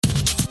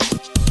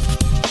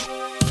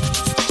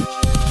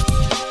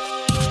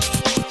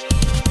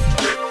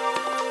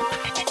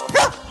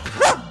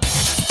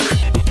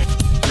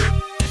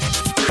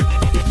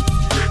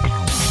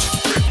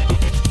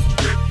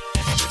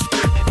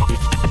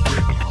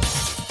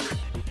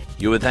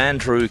You're with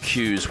Andrew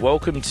Kuuse.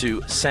 Welcome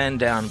to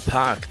Sandown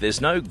Park.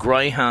 There's no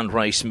greyhound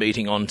race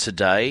meeting on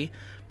today,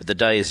 but the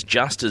day is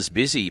just as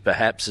busy,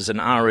 perhaps, as an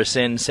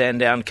RSN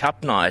Sandown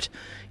Cup night.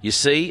 You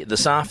see,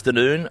 this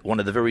afternoon, one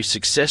of the very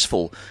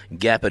successful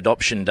GAP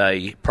Adoption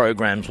Day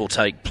programs will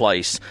take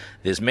place.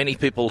 There's many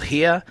people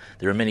here.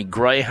 There are many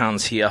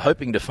greyhounds here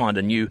hoping to find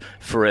a new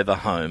forever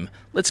home.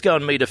 Let's go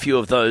and meet a few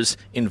of those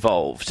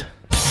involved.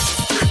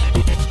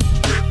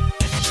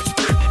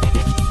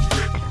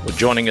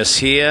 Joining us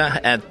here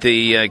at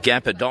the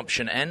GAP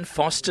Adoption and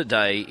Foster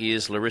Day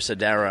is Larissa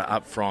Darragh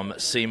up from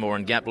Seymour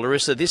and GAP.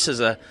 Larissa, this is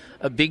a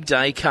big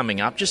day coming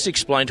up. Just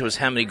explain to us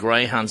how many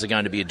greyhounds are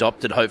going to be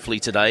adopted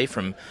hopefully today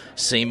from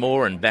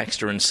Seymour and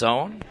Baxter and so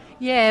on.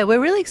 Yeah, we're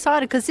really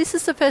excited because this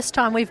is the first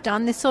time we've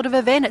done this sort of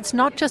event. It's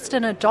not just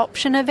an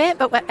adoption event,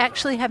 but we're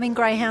actually having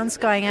greyhounds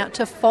going out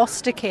to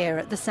foster care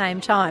at the same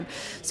time.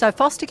 So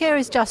foster care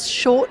is just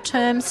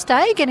short-term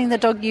stay, getting the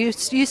dog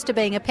used to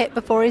being a pet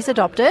before he's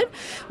adopted.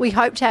 We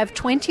hope to have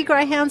 20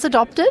 greyhounds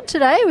adopted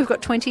today. We've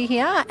got 20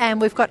 here, and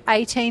we've got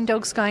 18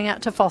 dogs going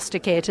out to foster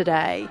care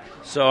today.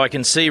 So I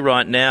can see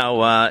right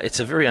now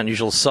it's a very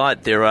unusual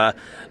sight. There are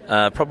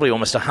probably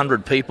almost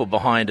 100 people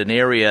behind an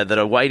area that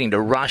are waiting to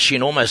rush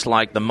in, almost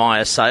like the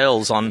Maya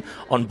sales on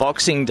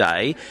Boxing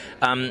Day.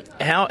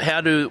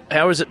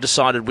 How is it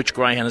decided which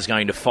greyhound is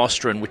going to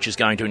foster and which is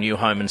going to a new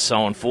home and so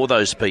on for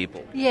those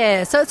people?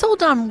 Yeah, so it's all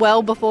done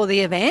well before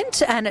the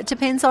event, and it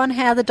depends on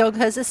how the dog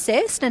has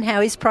assessed and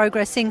how he's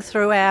progressing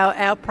through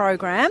our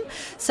program.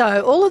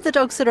 So all of the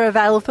dogs that are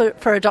available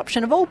for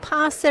adoption have all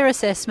passed their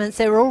assessments.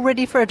 They're all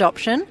ready for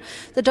adoption.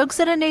 The dogs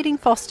that are needing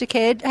foster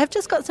care have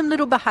just got some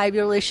little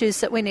behavioural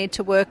issues that we need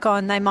to work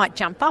on. They might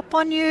jump up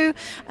on you.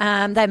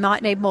 They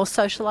might need more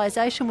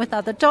socialisation with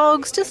other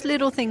dogs, just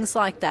little things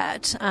like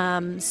that.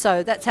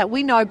 So that's how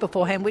we know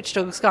beforehand which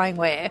dog's going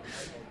where.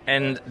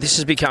 And this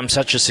has become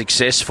such a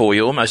success for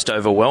you, almost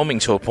overwhelming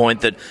to a point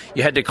that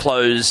you had to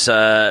close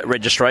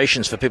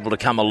registrations for people to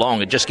come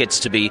along. It just gets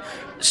to be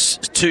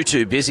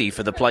too busy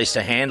for the place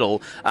to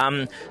handle.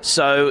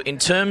 So in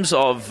terms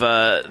of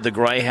the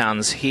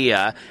greyhounds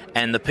here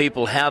and the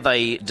people, how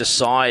they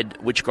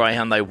decide which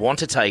greyhound they want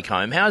to take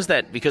home, how's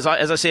that? Because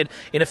as I said,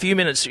 in a few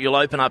minutes you'll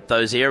open up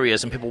those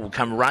areas and people will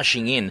come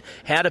rushing in.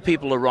 How do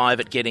people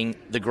arrive at getting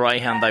the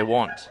greyhound they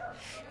want?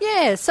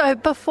 Yeah, so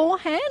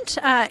beforehand,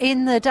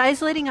 in the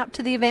days leading up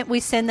to the event, we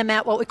send them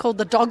out what we call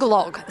the dog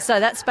log. So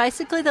that's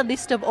basically the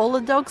list of all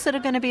the dogs that are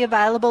going to be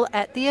available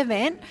at the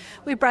event.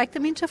 We break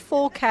them into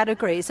 4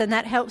 categories, and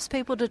that helps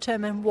people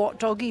determine what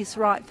dog is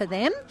right for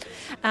them.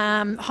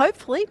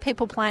 Hopefully,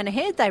 people plan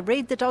ahead. They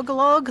read the dog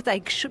log.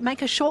 They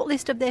make a short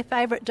list of their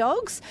favourite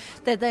dogs.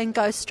 They then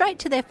go straight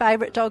to their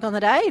favourite dog on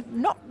the day.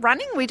 Not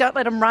running. We don't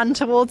let them run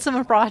towards them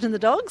and frighten the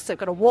dogs. They've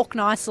got to walk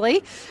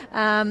nicely.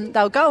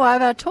 They'll go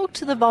over, talk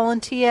to the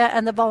volunteer,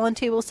 and the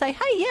volunteer will say,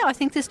 hey, yeah, I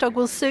think this dog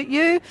will suit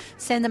you.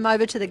 Send them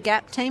over to the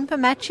GAP team for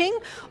matching.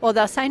 Or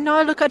they'll say,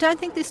 no, look, I don't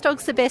think this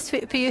dog's the best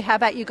fit for you. How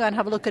about you go and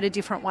have a look at a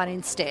different one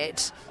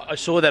instead? I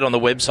saw that on the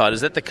website.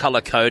 Is that the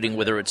colour coding,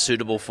 whether it's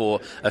suitable for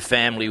a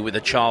family with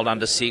a child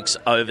under 6,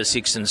 over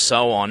 6 and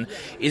so on?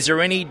 Is there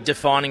any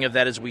defining of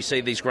that as we see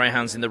these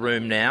greyhounds in the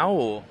room now?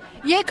 Or?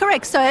 Yeah,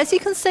 correct. So as you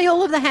can see,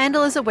 all of the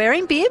handlers are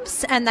wearing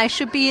bibs and they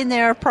should be in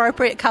their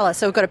appropriate colour.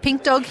 So we've got a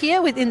pink dog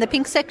here within the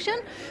pink section.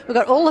 We've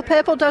got all the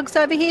purple dogs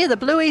over here, the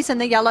blueies and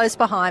the yellows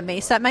behind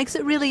me. So it makes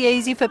it really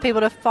easy for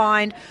people to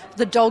find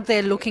the dog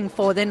they're looking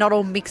for. They're not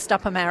all mixed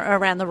up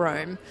around the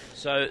room.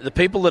 So the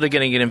people that are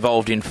going to get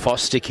involved in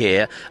foster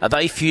care, are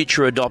they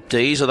future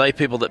adoptees? Are they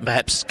people that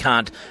perhaps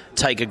can't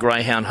take a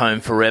greyhound home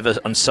forever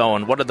and so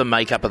on? What are the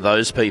makeup of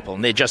those people?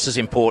 And they're just as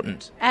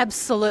important.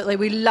 Absolutely.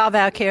 We love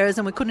our carers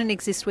and we couldn't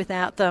exist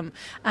without them.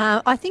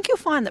 I think you'll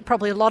find that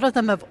probably a lot of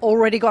them have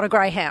already got a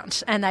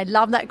greyhound and they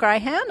love that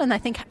greyhound and they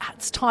think,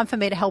 it's time for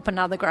me to help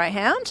another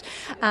greyhound.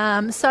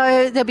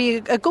 So there'll be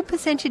a good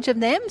percentage of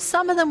them.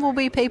 Some of them will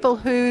be people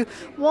who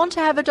want to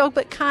have a dog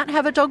but can't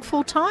have a dog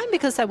full time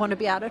because they want to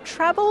be able to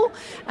travel.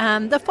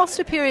 The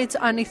foster period's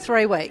only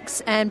 3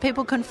 weeks and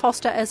people can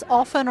foster as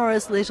often or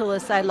as little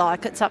as they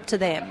like. It's up to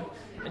them.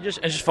 And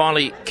just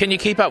finally, can you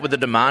keep up with the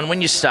demand?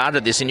 When you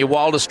started this, in your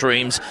wildest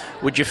dreams,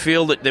 would you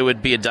feel that there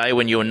would be a day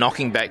when you were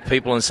knocking back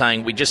people and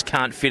saying, we just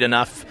can't fit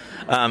enough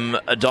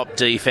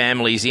adoptee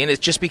families in? It's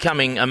just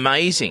becoming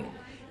amazing.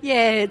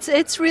 Yeah,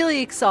 it's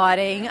really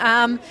exciting.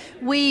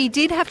 We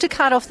did have to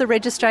cut off the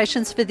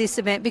registrations for this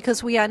event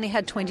because we only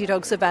had 20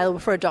 dogs available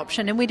for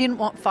adoption and we didn't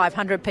want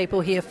 500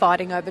 people here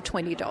fighting over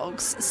 20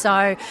 dogs.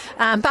 So,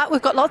 but we've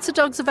got lots of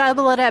dogs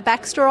available at our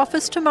Baxter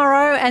office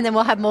tomorrow and then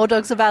we'll have more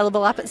dogs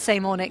available up at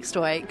Seymour next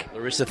week.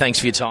 Larissa, thanks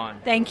for your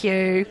time. Thank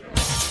you.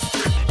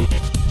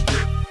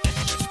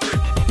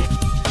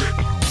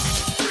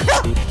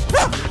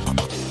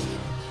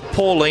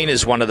 Pauline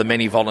is one of the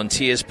many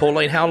volunteers.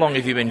 Pauline, how long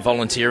have you been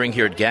volunteering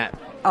here at GAP?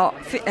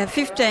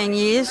 15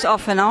 years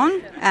off and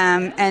on,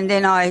 and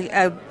then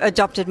I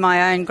adopted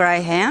my own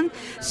greyhound.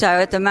 So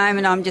at the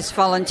moment I'm just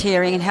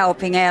volunteering and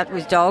helping out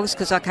with dogs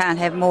because I can't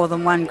have more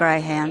than one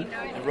greyhound.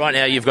 Right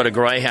now you've got a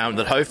greyhound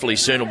that hopefully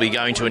soon will be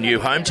going to a new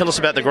home. Tell us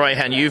about the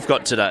greyhound you've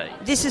got today.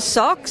 This is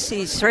Sox.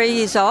 He's 3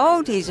 years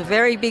old. He's a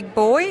very big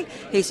boy.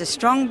 He's a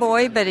strong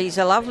boy, but he's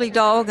a lovely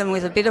dog, and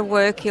with a bit of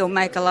work he'll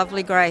make a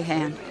lovely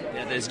greyhound.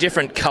 Now, there's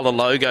different colour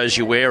logos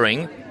you're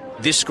wearing.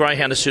 This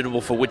greyhound is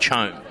suitable for which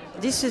home?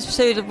 This is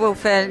suitable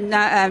for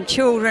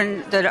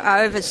children that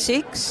are over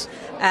 6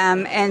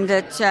 and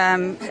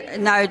that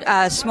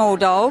no small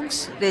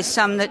dogs. There's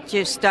some that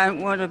just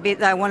don't want to be,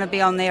 they want to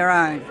be on their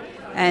own.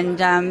 And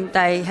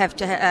they have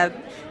to.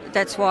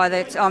 That's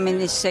why I'm in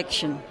this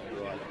section.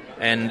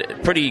 And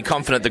pretty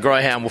confident the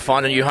greyhound will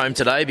find a new home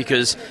today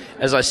because,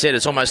 as I said,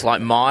 it's almost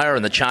like Myer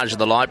and the Charge of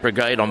the Light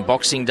Brigade on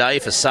Boxing Day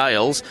for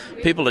sales.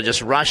 People are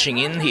just rushing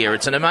in here.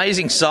 It's an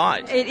amazing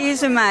sight. It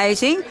is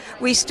amazing.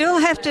 We still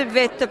have to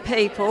vet the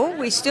people.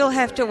 We still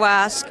have to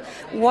ask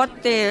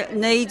what their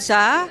needs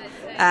are.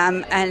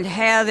 And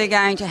how they're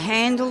going to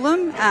handle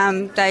them.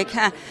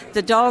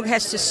 The dog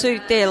has to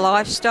suit their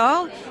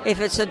lifestyle.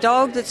 If it's a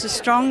dog that's a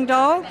strong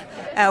dog,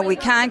 we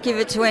can't give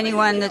it to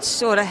anyone that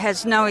sort of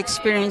has no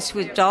experience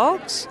with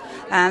dogs.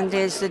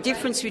 There's the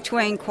difference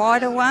between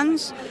quieter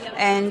ones,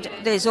 and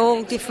there's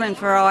all different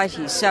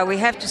varieties. So we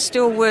have to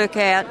still work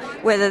out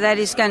whether that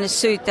is going to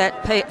suit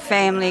that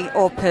family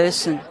or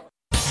person.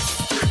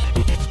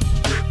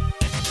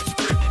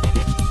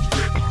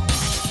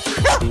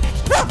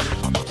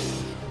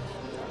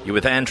 You're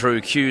with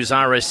Andrew Kuuse,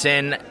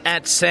 RSN,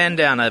 at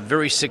Sandown, a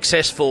very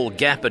successful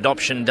GAP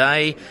adoption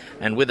day.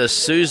 And with us,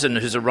 Susan,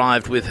 who's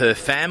arrived with her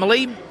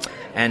family.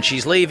 And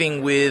she's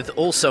leaving with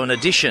also an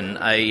addition,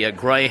 a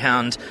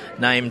greyhound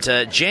named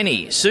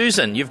Jenny.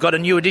 Susan, you've got a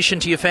new addition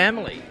to your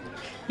family.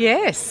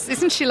 Yes,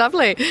 isn't she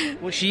lovely?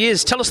 Well, she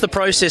is. Tell us the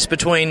process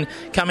between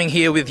coming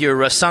here with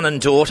your son and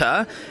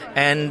daughter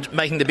and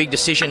making the big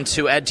decision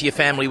to add to your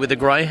family with a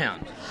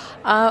greyhound.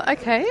 I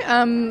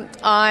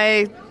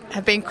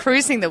have been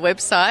cruising the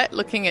website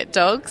looking at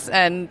dogs,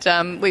 and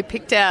we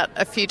picked out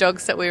a few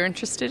dogs that we were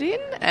interested in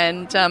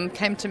and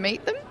came to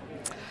meet them.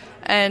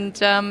 And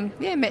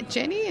met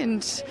Jenny,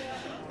 and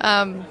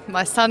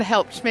my son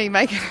helped me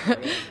make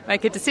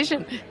a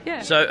decision.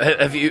 Yeah. So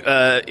have you?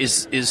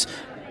 Is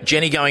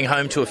Jenny going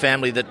home to a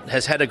family that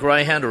has had a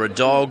greyhound or a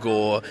dog,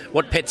 or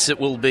what pets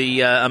it will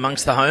be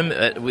amongst the home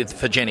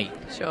for Jenny?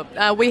 Sure.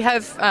 We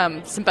have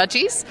some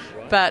budgies,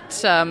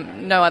 but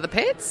no other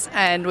pets,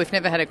 and we've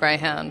never had a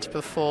greyhound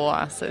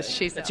before. So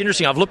it's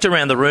interesting. I've looked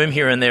around the room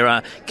here, and there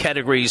are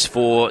categories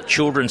for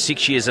children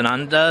 6 years and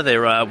under.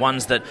 There are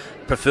ones that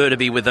prefer to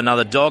be with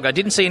another dog. I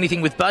didn't see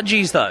anything with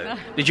budgies, though.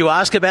 Did you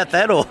ask about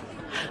that, or?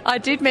 I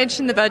did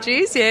mention the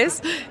budgies,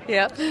 yes.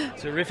 Yeah.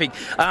 Terrific.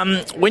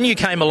 When you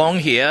came along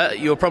here,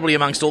 you were probably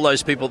amongst all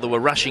those people that were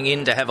rushing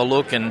in to have a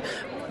look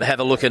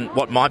at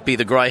what might be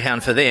the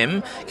greyhound for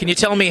them. Can you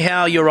tell me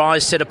how your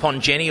eyes set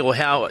upon Jenny, or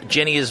how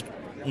Jenny is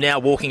now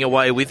walking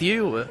away with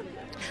you?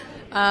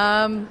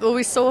 Well,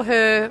 we saw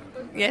her,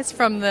 yes,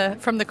 from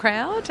the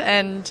crowd,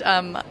 and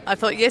I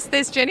thought, yes,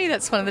 there's Jenny.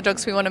 That's one of the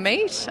dogs we want to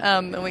meet.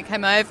 And we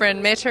came over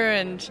and met her,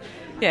 and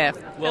yeah.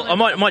 Well,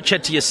 I might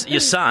chat to your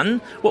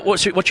son.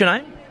 What's your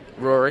name?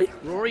 Rory.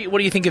 Rory, what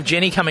do you think of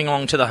Jenny coming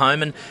along to the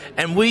home,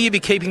 and will you be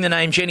keeping the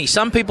name Jenny?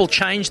 Some people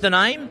change the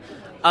name,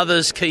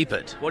 others keep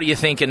it. What do you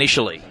think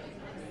initially?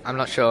 I'm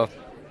not sure.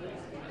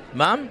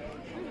 Mum?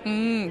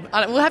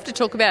 We'll have to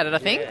talk about it, I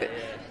think.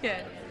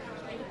 Yeah.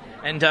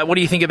 And what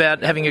do you think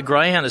about having a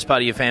greyhound as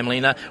part of your family?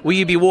 And, will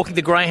you be walking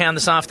the greyhound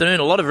this afternoon?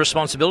 A lot of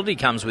responsibility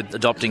comes with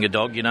adopting a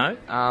dog, you know.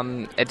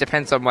 It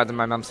depends on whether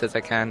my mum says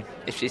I can.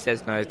 If she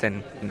says no,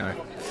 then no.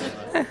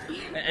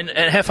 And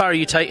how far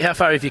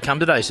have you come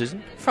today,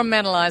 Susan? From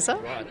Mount Eliza.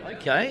 Right.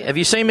 Okay. Have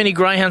you seen many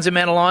greyhounds in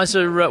Mount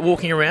Eliza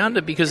walking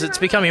around? Because it's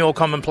becoming more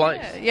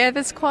commonplace. Yeah,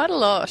 there's quite a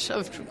lot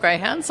of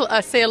greyhounds.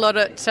 I see a lot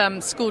at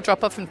school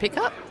drop-off and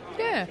pick-up.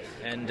 Yeah.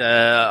 And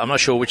I'm not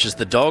sure which is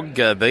the dog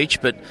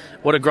beach, but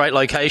what a great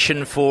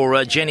location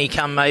for Jenny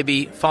come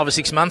maybe 5 or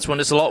 6 months when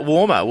it's a lot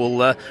warmer.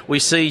 Will we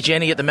see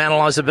Jenny at the Mount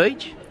Eliza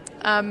beach?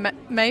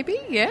 Maybe,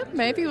 yeah.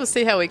 Maybe. We'll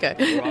see how we go.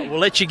 Right, we'll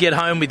let you get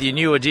home with your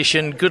new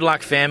addition. Good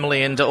luck,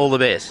 family, and all the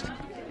best.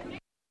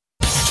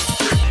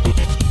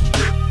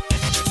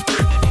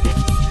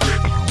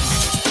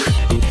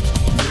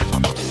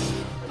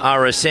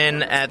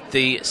 RSN at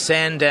the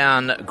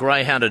Sandown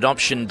Greyhound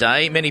Adoption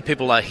Day. Many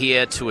people are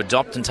here to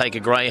adopt and take a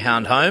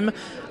greyhound home.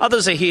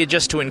 Others are here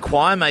just to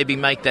inquire, maybe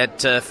make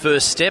that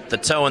first step, the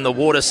toe in the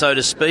water, so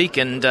to speak,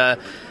 and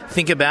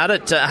think about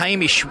it.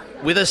 Hamish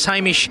with us.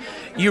 Hamish,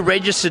 you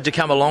registered to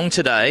come along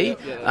today.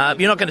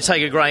 You're not going to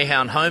take a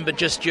greyhound home, but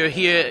just you're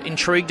here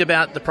intrigued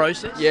about the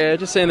process? Yeah,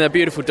 just seeing the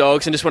beautiful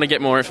dogs and just want to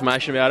get more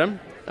information about them.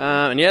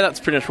 And yeah, that's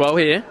pretty much why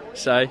we're here.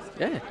 So,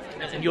 yeah.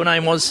 And your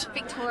name was?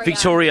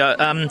 Victoria.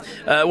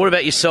 What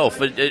about yourself?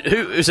 Who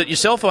is it,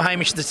 yourself or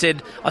Hamish that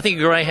said, I think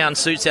a greyhound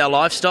suits our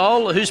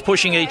lifestyle? Who's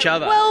pushing each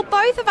other? Well,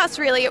 both of us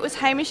really. It was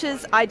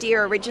Hamish's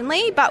idea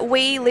originally, but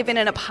we live in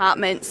an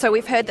apartment, so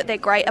we've heard that they're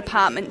great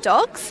apartment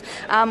dogs,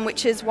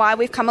 which is why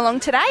we've come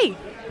along today.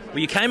 Well,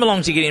 you came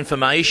along to get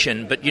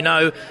information, but you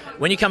know,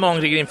 when you come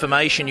along to get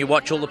information, you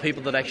watch all the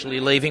people that are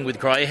actually leaving with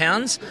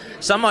greyhounds.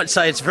 Some might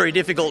say it's very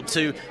difficult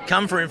to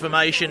come for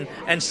information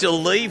and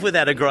still leave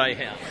without a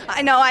greyhound.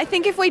 I know, I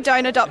think if we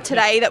don't adopt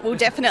today, that we'll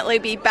definitely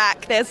be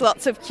back. There's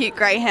lots of cute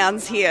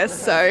greyhounds here,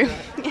 so...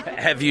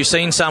 Have you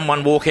seen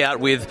someone walk out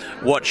with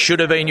what should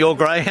have been your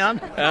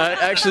greyhound?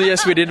 Actually,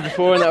 yes, we did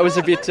before, and that was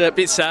a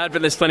bit sad,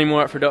 but there's plenty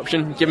more up for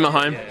adoption. Give them a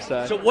home.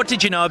 So what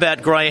did you know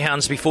about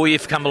greyhounds before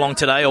you've come along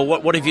today, or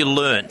what have you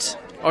learnt?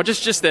 Oh,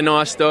 just they're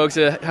nice dogs.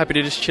 They're happy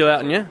to just chill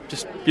out, and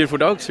just beautiful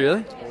dogs,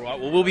 really. All right,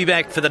 well, we'll be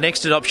back for the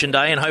next adoption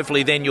day, and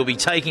hopefully then you'll be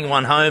taking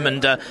one home,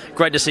 and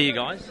great to see you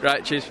guys.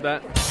 Great, cheers for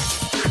that.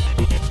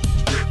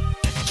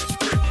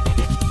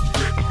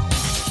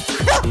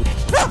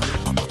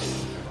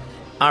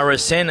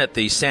 RSN at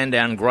the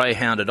Sandown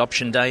Greyhound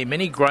Adoption Day.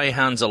 Many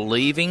greyhounds are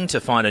leaving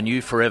to find a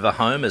new forever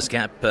home, as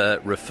GAP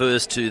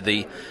refers to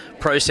the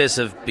process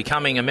of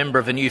becoming a member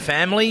of a new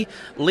family.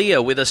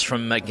 Leah with us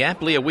from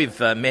GAP. Leah, we've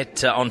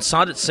met on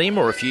site at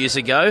Seymour a few years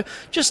ago.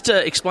 Just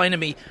explain to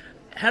me,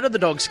 how did the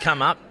dogs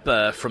come up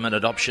from an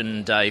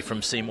adoption day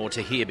from Seymour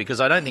to here?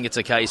 Because I don't think it's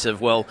a case of,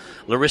 well,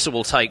 Larissa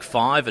will take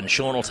 5 and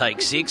Sean will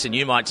take 6 and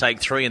you might take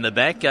 3 in the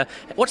back.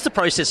 What's the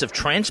process of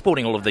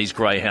transporting all of these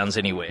greyhounds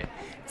anywhere?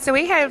 So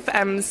we have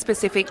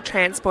specific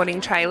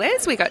transporting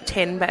trailers. We got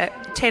 10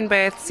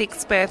 berth,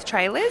 6 berth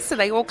trailers, so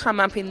they all come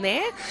up in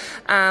there.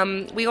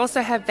 We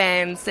also have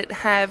vans that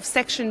have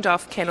sectioned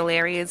off kennel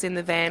areas in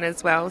the van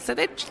as well, so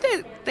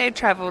they're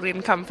travelled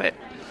in comfort.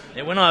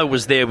 Now, when I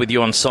was there with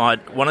you on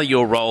site, one of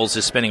your roles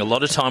is spending a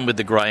lot of time with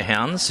the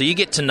greyhounds, so you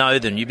get to know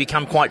them, you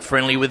become quite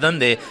friendly with them,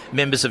 they're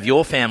members of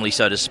your family,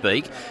 so to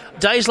speak.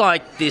 Days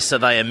like this, are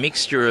they a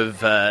mixture of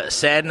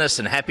sadness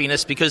and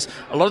happiness? Because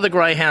a lot of the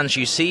greyhounds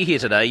you see here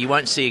today, you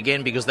won't see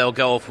again because they'll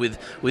go off with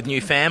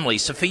new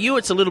families. So for you,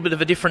 it's a little bit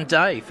of a different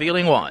day,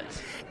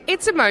 feeling-wise.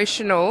 It's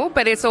emotional,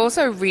 but it's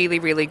also really,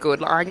 really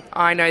good.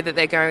 I know that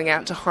they're going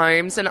out to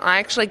homes, and I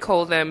actually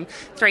call them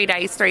 3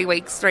 days, 3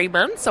 weeks, 3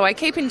 months. So I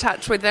keep in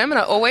touch with them, and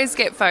I always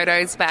get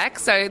photos back.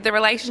 So the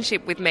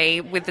relationship with me,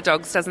 with the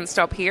dogs, doesn't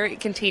stop here. It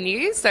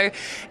continues. So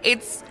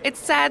it's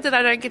sad that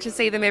I don't get to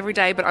see them every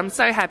day, but I'm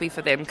so happy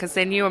for them because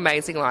their new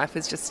amazing life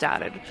has just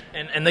started.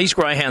 And these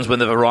greyhounds, when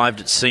they've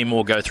arrived at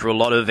Seymour, go through a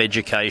lot of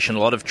education, a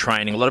lot of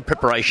training, a lot of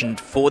preparation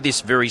for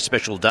this very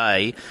special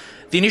day.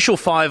 The initial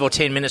 5 or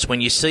 10 minutes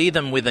when you see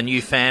them with a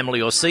new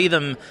family or see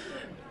them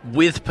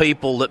with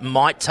people that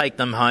might take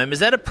them home, is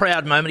that a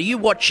proud moment? Are you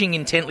watching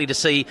intently to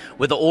see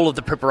whether all of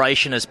the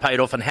preparation has paid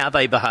off and how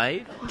they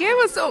behave? Yeah, it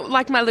was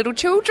like my little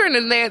children,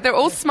 and they're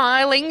all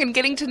smiling and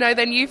getting to know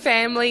their new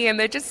family, and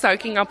they're just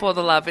soaking up all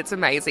the love. It's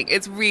amazing.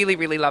 It's really,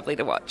 really lovely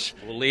to watch.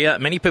 Well, Leah,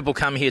 many people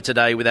come here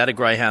today without a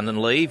greyhound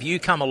and leave. You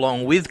come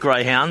along with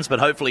greyhounds, but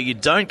hopefully you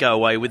don't go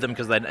away with them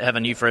because they have a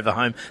new forever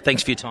home.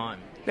 Thanks for your time.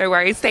 No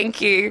worries. Thank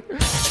you.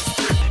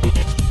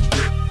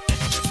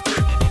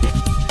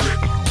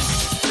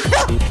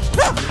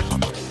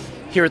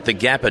 Here at the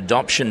GAP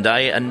Adoption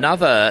Day,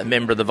 another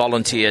member of the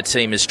volunteer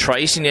team is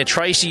Tracy. Now,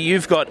 Tracy,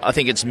 you've got, I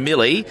think it's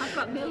Millie. I've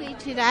got Millie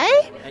today.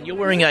 And you're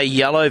wearing a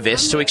yellow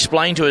vest. So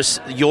explain to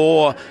us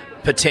your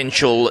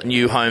potential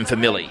new home for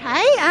Millie.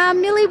 Hey,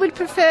 Millie would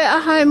prefer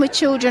a home with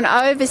children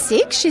over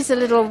 6. She's a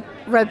little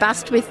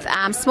robust with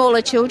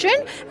smaller children,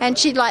 and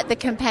she'd like the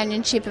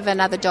companionship of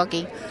another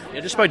doggy. I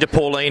just spoke to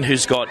Pauline,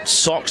 who's got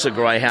Socks, a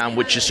greyhound,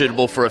 which is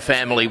suitable for a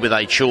family with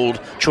a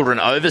children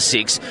over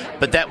 6,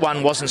 but that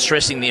one wasn't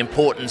stressing the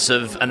importance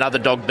of another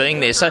dog being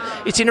there. So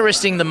it's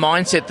interesting, the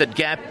mindset that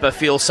GAP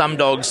feels some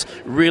dogs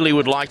really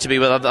would like to be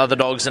with other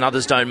dogs and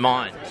others don't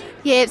mind.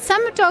 Yeah,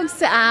 some dogs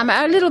are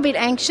a little bit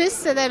anxious,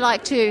 so they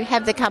like to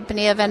have the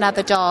company of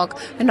another dog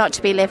and not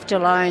to be left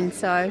alone.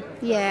 So,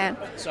 yeah.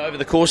 So over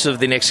the course of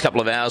the next couple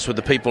of hours with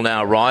the people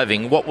now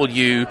arriving, what will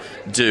you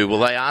do? Will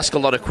they ask a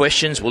lot of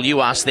questions? Will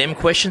you ask them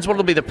questions? What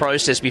will be the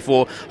process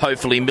before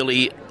hopefully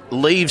Millie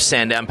leaves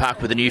Sandown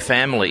Park with a new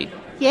family?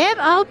 Yeah,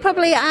 I'll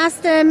probably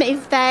ask them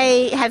if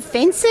they have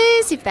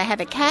fences, if they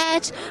have a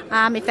cat,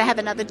 if they have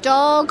another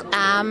dog,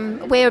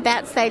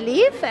 whereabouts they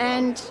live,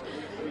 and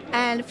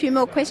a few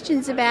more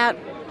questions about,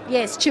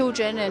 yes,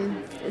 children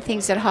and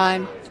things at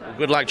home. Well,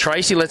 good luck,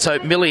 Tracy. Let's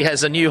hope Millie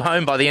has a new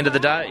home by the end of the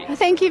day. Well,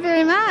 thank you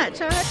very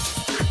much. All right.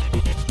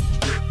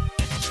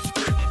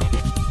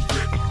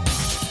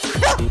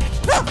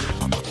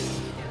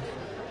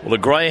 Well, a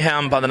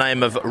greyhound by the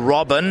name of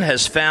Robin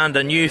has found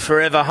a new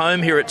forever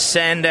home here at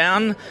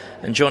Sandown.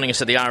 And joining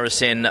us at the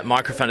RSN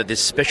microphone at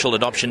this special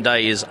adoption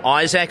day is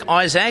Isaac.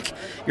 Isaac,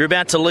 you're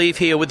about to leave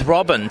here with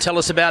Robin. Tell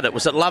us about it.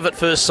 Was it love at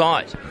first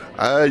sight?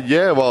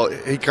 Yeah, well,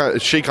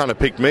 she kind of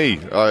picked me.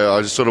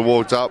 I just sort of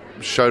walked up,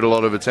 showed a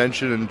lot of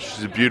attention, and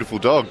she's a beautiful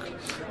dog.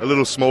 A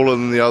little smaller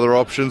than the other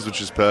options, which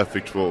is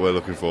perfect for what we're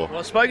looking for. Well,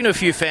 I've spoken to a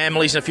few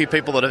families and a few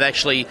people that have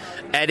actually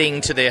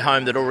adding to their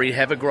home that already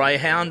have a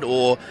greyhound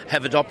or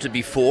have adopted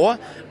before.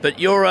 But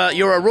you're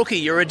a rookie,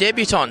 you're a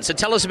debutant. So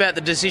tell us about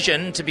the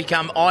decision to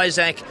become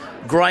Isaac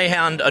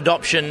Greyhound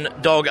adoption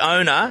dog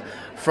owner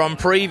from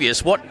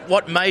previous.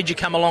 What made you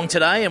come along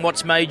today, and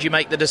what's made you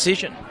make the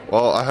decision?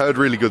 Well, I heard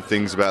really good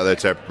things about their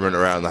temperament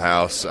around the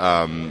house.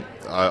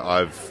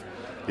 I've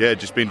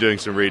just been doing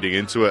some reading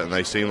into it, and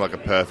they seem like a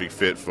perfect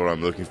fit for what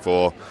I'm looking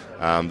for.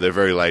 They're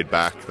very laid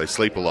back. They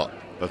sleep a lot.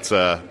 That's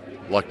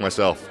like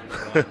myself.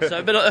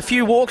 But a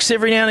few walks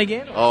every now and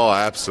again? Oh,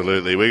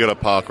 absolutely. We got a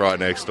park right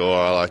next door.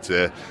 I like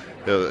to...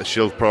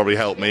 she'll probably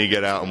help me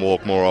get out and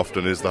walk more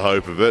often is the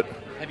hope of it.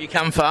 Have you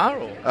come far?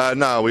 Or?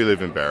 No, we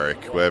live in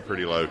Berwick. We're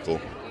pretty local.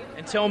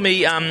 And tell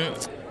me,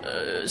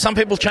 some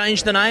people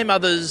change the name,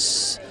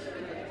 others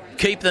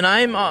keep the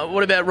name.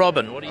 What about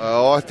Robin? What do you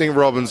I think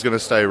Robin's going to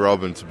stay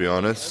Robin, to be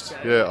honest.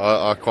 Yeah,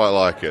 I quite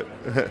like it.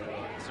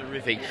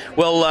 Terrific.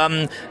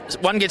 Well,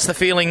 one gets the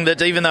feeling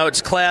that even though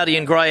it's cloudy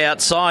and grey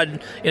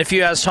outside, in a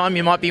few hours' time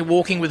you might be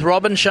walking with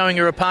Robin, showing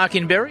her a park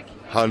in Berwick?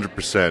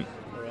 100%.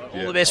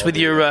 All the best with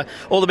your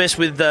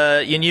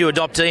new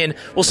adoptee, and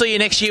we'll see you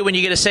next year when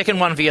you get a second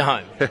one for your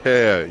home.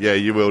 Yeah,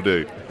 you will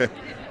do.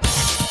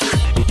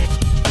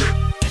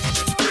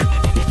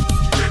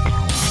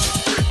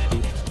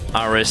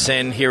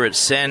 RSN here at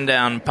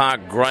Sandown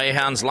Park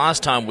Greyhounds.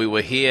 Last time we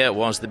were here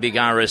was the big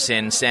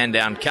RSN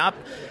Sandown Cup.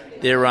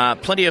 There are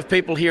plenty of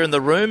people here in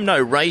the room.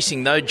 No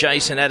racing though.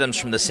 Jason Adams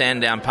from the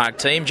Sandown Park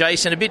team.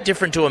 Jason, a bit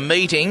different to a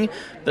meeting,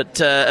 but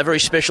a very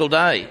special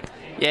day.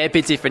 Yeah, a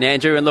bit different,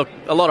 Andrew. And look,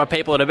 a lot of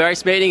people at a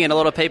Berwick meeting and a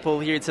lot of people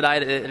here today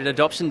at an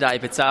adoption day,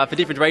 but for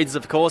different reasons,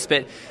 of course.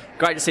 But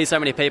great to see so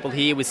many people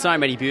here with so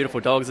many beautiful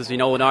dogs. As we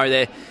all know,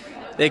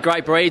 they're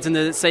great breeds, and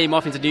to see them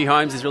off into new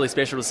homes is really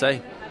special to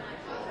see.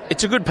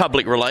 It's a good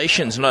public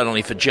relations, not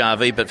only for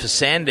GRV but for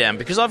Sandown,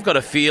 because I've got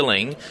a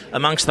feeling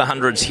amongst the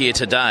hundreds here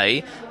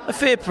today, a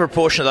fair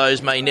proportion of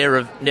those may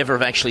never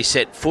have actually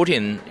set foot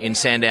in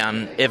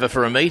Sandown ever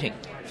for a meeting.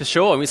 For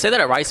sure, and we see that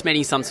at race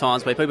meetings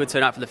sometimes where people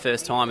turn up for the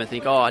first time and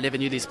think, I never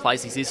knew this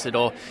place existed,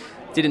 or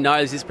didn't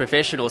know this is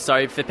professional.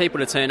 So for people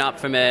to turn up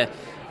from to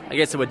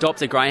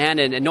adopt a greyhound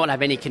and not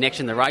have any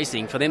connection to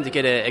racing, for them to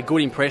get a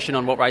good impression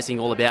on what racing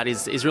is all about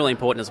is really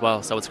important as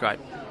well, so it's great.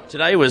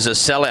 Today was a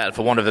sellout,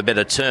 for want of a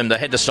better term. They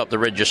had to stop the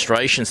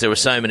registrations. There were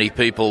so many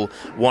people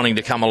wanting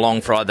to come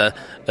along for either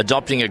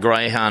adopting a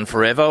greyhound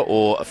forever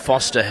or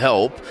foster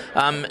help.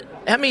 How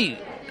many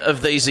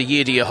of these a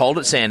year do you hold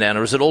at Sandown,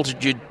 or is it all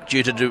due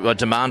to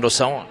demand or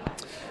so on?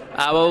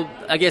 Well,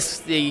 I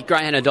guess the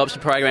Greyhound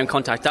Adoption Program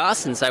contact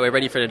us and say we're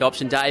ready for an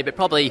adoption day, but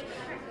probably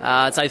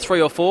I'd say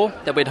 3 or 4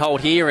 that we'd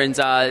hold here. And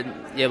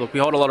we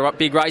hold a lot of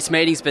big race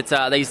meetings, but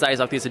these days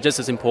like this are just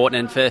as important.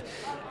 And for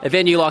a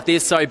venue like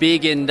this, so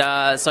big and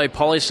so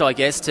polished, I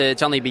guess, to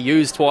only be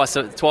used twice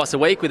a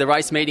week with the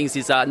race meetings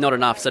is not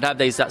enough. So to have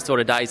these sort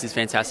of days is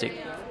fantastic.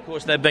 Of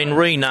course, they've been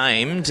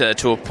renamed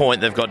to a point.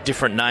 They've got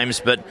different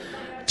names, but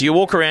do you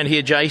walk around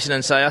here, Jason,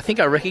 and say, I think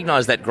I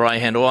recognise that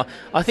greyhound, or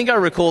I think I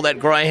recall that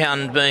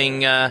greyhound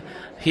being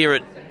here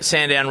at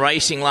Sandown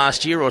Racing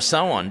last year, or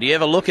so on? Do you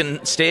ever look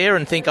and stare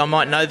and think I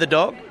might know the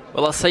dog?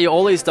 Well, I see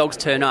all these dogs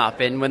turn up,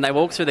 and when they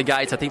walk through the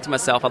gates, I think to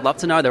myself, I'd love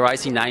to know the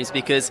racing names,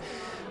 because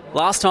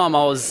last time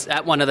I was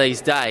at one of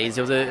these days,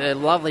 there was a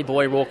lovely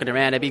boy walking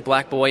around, a big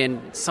black boy,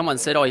 and someone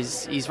said,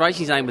 his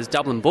racing name was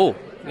Dublin Bull.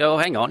 I go,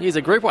 hang on, he's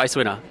a group race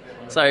winner.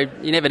 So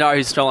you never know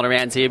who's strolling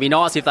around here. It'd be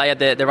nice if they had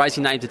the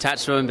racing names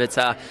attached to them, but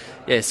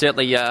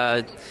certainly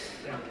a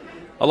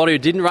lot who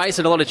didn't race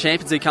and a lot of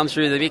champions who come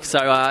through the mix. So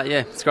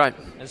it's great.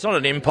 It's not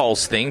an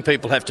impulse thing.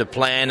 People have to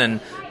plan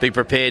and be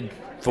prepared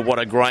for what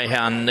a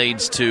greyhound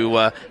needs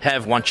to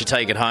have once you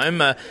take it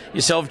home.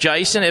 Yourself,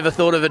 Jason, ever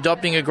thought of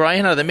adopting a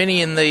greyhound? Are there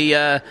many in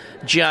the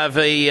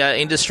GRV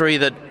industry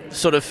that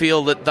sort of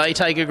feel that they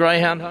take a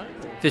greyhound home?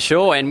 For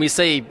sure, and we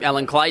see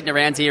Alan Clayton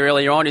around here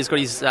earlier on. He's got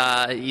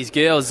his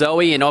girl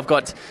Zoe, and I've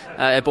got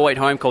a boy at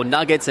home called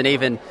Nuggets, and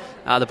even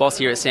the boss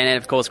here at Sandown,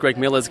 of course, Greg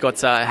Miller's got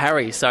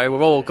Harry. So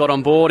we've all got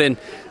on board, and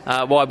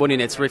why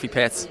wouldn't it? Terrific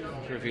pets.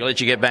 Terrific. I'll let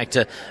you get back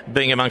to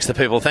being amongst the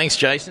people. Thanks,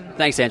 Jason.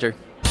 Thanks, Andrew.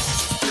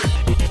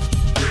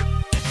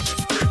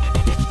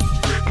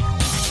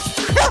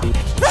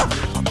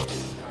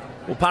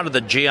 Well, part of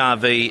the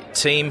GRV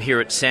team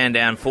here at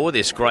Sandown for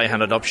this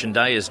Greyhound Adoption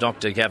Day is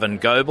Dr. Gavin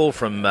Goebel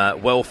from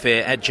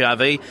Welfare at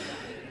GRV.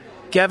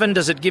 Gavin,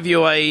 does it give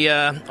you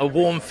a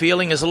warm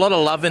feeling? There's a lot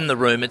of love in the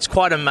room. It's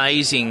quite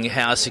amazing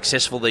how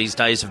successful these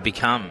days have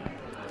become.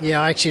 Yeah,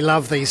 I actually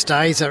love these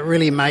days. It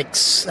really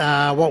makes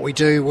what we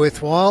do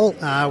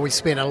worthwhile. We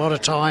spend a lot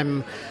of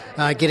time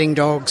getting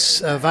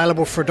dogs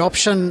available for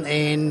adoption,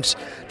 and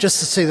just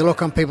to see the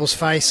look on people's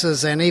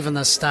faces and even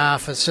the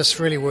staff, it's just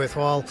really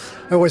worthwhile.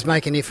 I always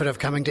make an effort of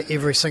coming to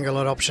every single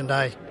adoption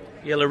day.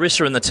 Yeah,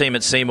 Larissa and the team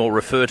at Seymour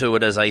refer to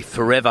it as a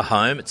forever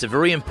home. It's a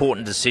very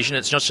important decision.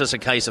 It's not just a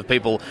case of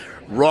people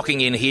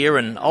rocking in here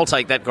and I'll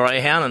take that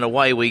greyhound and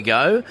away we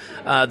go.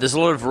 There's a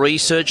lot of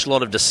research, a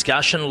lot of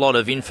discussion, a lot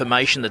of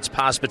information that's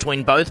passed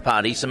between both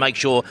parties to make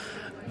sure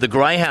the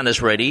greyhound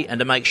is ready and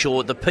to make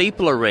sure the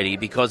people are ready,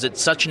 because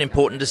it's such an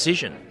important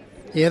decision.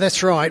 Yeah,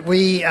 that's right.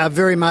 We are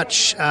very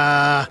much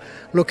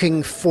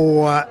looking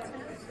for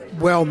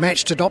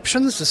well-matched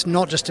adoptions. It's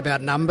not just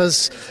about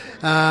numbers.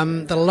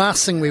 The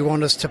last thing we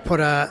want is to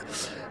put a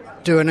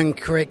do an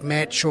incorrect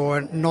match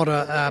or not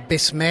a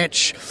best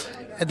match.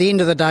 At the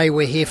end of the day,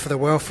 we're here for the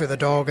welfare of the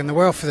dog, and the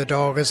welfare of the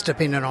dog is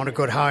dependent on a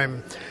good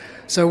home.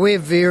 So we're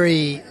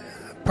very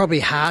probably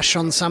harsh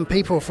on some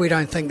people if we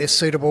don't think they're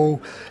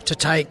suitable to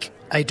take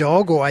a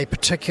dog or a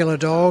particular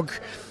dog,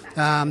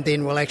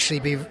 then we'll actually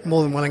be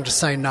more than willing to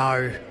say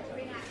no.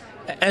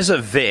 As a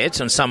vet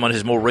and someone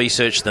who's more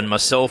researched than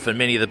myself and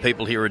many of the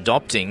people here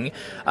adopting,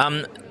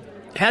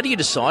 how do you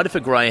decide if a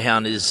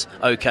greyhound is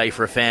okay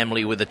for a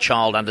family with a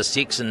child under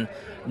 6 and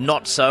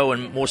not so,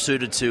 and more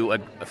suited to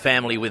a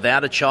family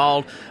without a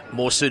child,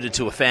 more suited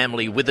to a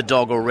family with a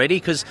dog already?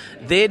 Because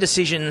they're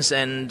decisions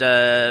and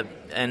they're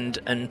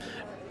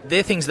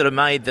things that are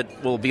made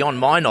that will beyond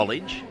my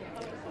knowledge.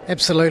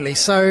 Absolutely.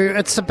 So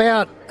it's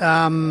about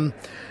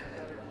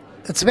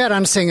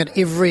understanding that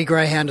every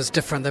greyhound is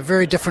different. They're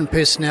very different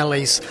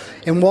personalities.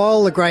 And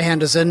while the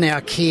greyhound is in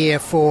our care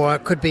for,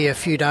 it could be a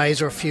few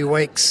days or a few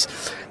weeks,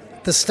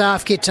 the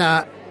staff get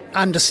to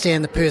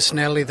understand the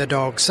personality of the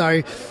dog.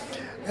 So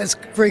it's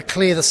very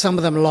clear that some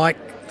of them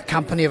like the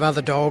company of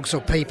other dogs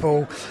or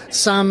people.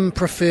 Some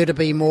prefer to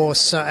be more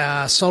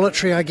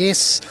solitary, I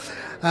guess.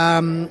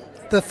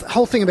 The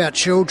whole thing about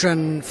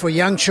children, for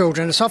young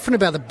children, it's often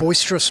about the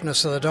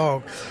boisterousness of the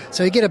dog.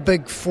 So you get a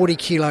big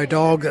 40-kilo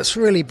dog that's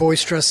really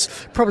boisterous,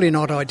 probably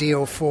not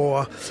ideal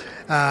for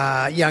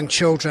young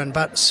children,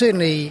 but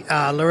certainly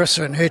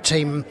Larissa and her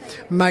team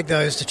make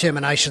those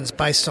determinations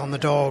based on the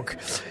dog.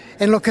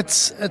 And look,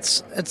 it's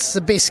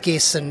the best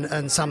guess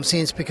in some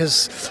sense,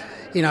 because,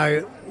 you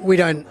know, we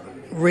don't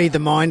read the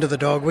mind of the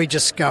dog, we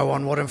just go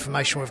on what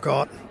information we've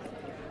got.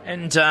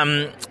 And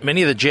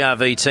many of the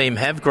GRV team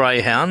have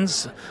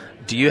greyhounds.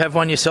 Do you have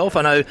one yourself?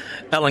 I know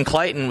Alan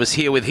Clayton was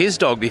here with his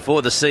dog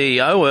before, the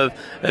CEO.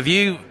 Have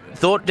you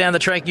thought down the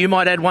track you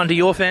might add one to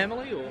your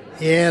family? Or?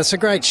 Yeah, it's a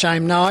great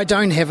shame. No, I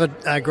don't have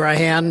a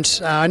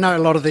greyhound. I know a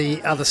lot of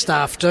the other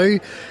staff do.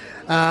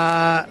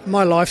 My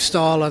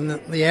lifestyle and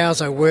the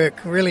hours I work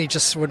really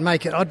just would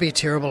make it, I'd be a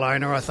terrible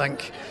owner, I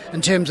think,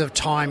 in terms of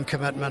time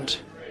commitment.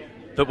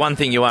 But one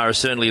thing you are is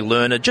certainly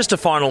learner. Just a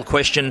final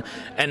question,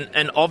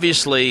 and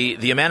obviously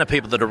the amount of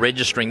people that are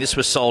registering, this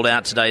was sold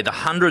out today, the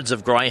hundreds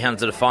of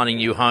greyhounds that are finding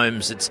new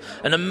homes, it's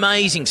an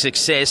amazing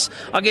success.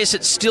 I guess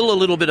it's still a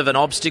little bit of an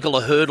obstacle,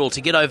 a hurdle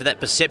to get over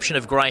that perception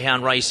of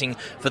greyhound racing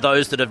for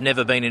those that have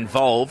never been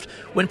involved.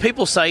 When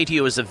people say to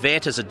you as a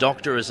vet, as a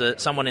doctor, as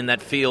someone in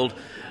that field,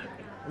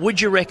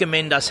 would you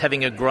recommend us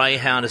having a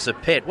greyhound as a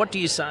pet? What do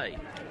you say?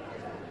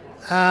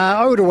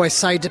 I would always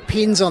say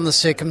depends on the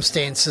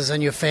circumstances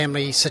and your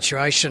family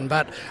situation,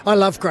 but I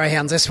love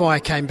greyhounds. That's why I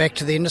came back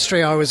to the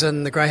industry. I was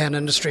in the greyhound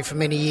industry for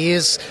many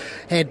years,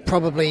 had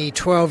probably a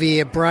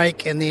 12-year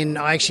break, and then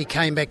I actually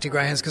came back to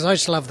greyhounds because I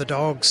just love the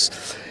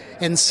dogs.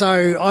 And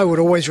so I would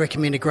always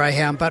recommend a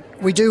greyhound, but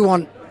we do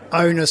want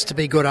owners to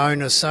be good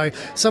owners. So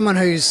someone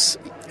who's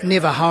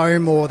never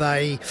home, or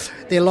their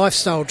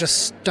lifestyle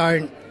just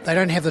they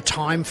don't have the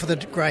time for the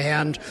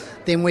greyhound,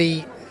 then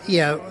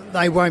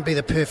they won't be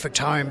the perfect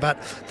home,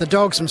 but the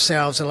dogs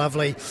themselves are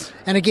lovely.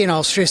 And again,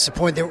 I'll stress the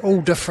point, they're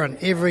all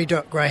different. Every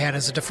greyhound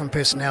has a different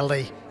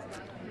personality.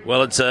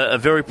 Well, it's a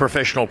very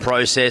professional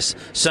process.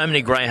 So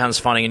many greyhounds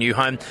finding a new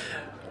home.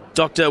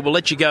 Doctor, we'll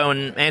let you go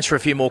and answer a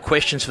few more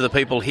questions for the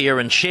people here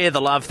and share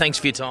the love. Thanks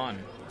for your time.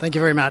 Thank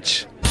you very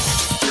much.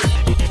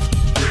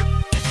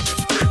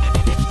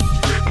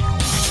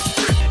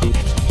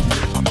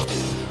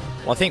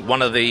 I think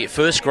one of the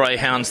first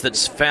greyhounds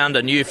that's found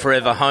a new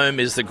forever home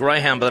is the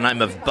greyhound by the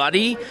name of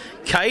Buddy.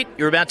 Kate,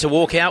 you're about to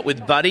walk out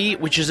with Buddy,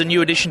 which is a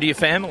new addition to your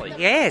family.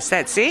 Yes,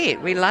 that's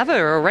it. We love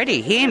her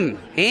already. Him,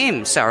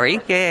 yeah.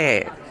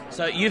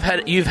 So you've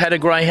had a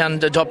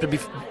greyhound adopted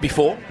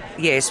before?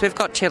 Yes, we've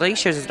got Tilly.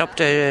 She was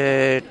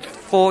adopted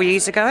 4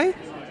 years ago.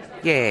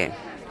 Yeah.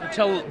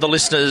 Tell the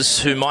listeners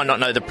who might not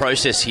know the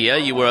process here,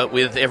 you were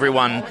with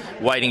everyone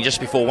waiting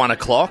just before 1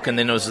 o'clock, and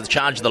then there was the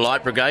charge of the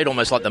Light Brigade,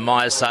 almost like the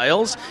Maya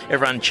sales.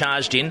 Everyone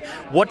charged in.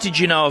 What did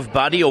you know of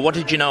Buddy, or what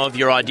did you know of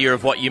your idea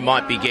of what you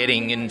might be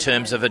getting in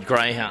terms of a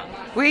greyhound?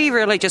 We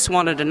really just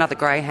wanted another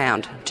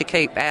greyhound to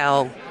keep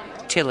our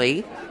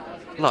Tilly,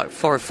 like,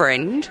 for a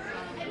friend.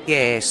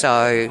 Yeah,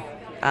 so,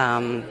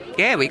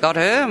 we got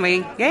her, and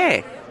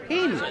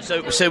him.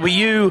 So were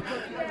you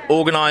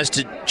organised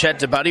to chat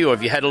to Buddy, or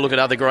have you had a look at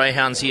other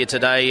greyhounds here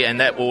today, and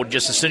that, or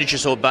just as soon as you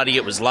saw Buddy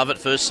it was love at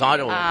first sight?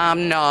 Or?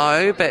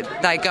 No, but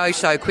they go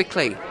so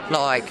quickly,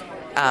 like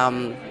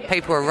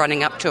people are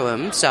running up to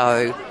them,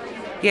 so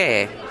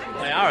yeah.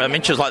 They are. I mean,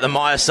 it's like the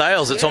Maya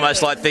sales. It's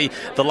almost like the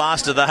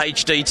last of the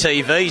HD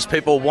TVs.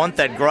 People want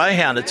that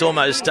greyhound. It's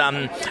almost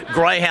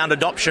greyhound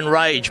adoption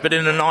rage, but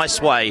in a nice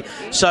way.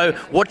 So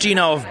what do you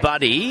know of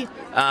Buddy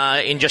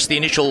in just the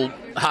initial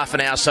half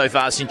an hour so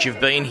far since you've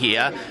been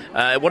here?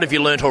 What have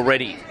you learnt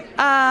already?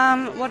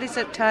 What is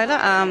it, Taylor?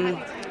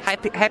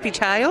 Happy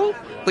tail,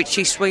 which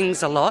she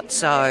swings a lot,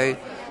 so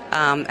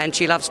and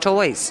she loves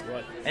toys.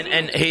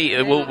 And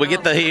we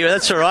get the he.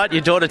 That's all right.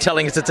 Your daughter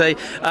telling us to tea.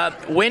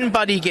 When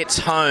Buddy gets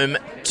home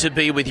to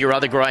be with your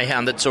other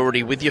greyhound that's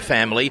already with your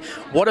family,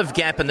 what have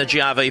GAP and the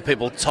GRV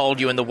people told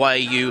you in the way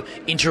you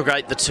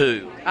integrate the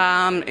two?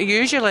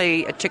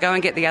 Usually to go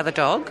and get the other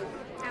dog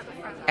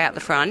out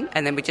the front,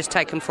 and then we just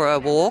take them for a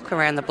walk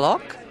around the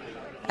block,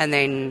 and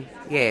then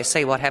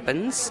see what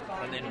happens.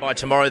 And then by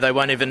tomorrow they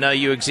won't even know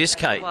you exist,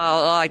 Kate.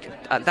 Well,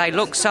 they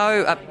look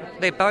so.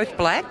 They're both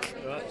black.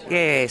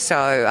 Yeah,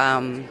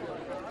 so.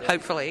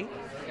 Hopefully.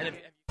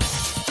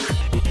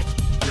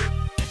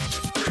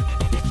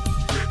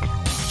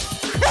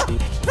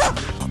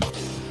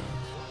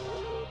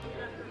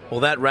 Well,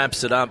 that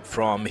wraps it up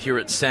from here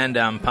at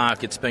Sandown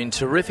Park. It's been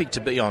terrific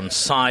to be on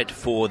site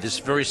for this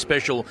very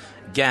special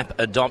GAP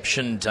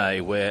Adoption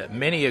Day, where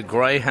many a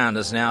greyhound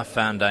has now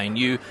found a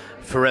new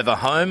forever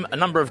home. A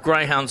number of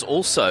greyhounds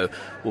also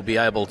will be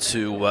able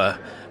to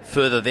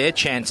further their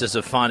chances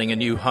of finding a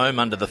new home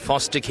under the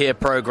foster care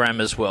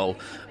program as well.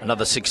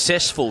 Another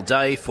successful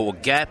day for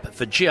GAP,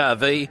 for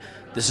GRV.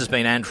 This has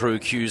been Andrew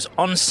Kuuse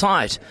on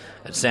site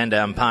at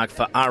Sandown Park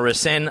for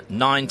RSN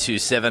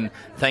 927.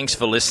 Thanks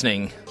for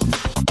listening.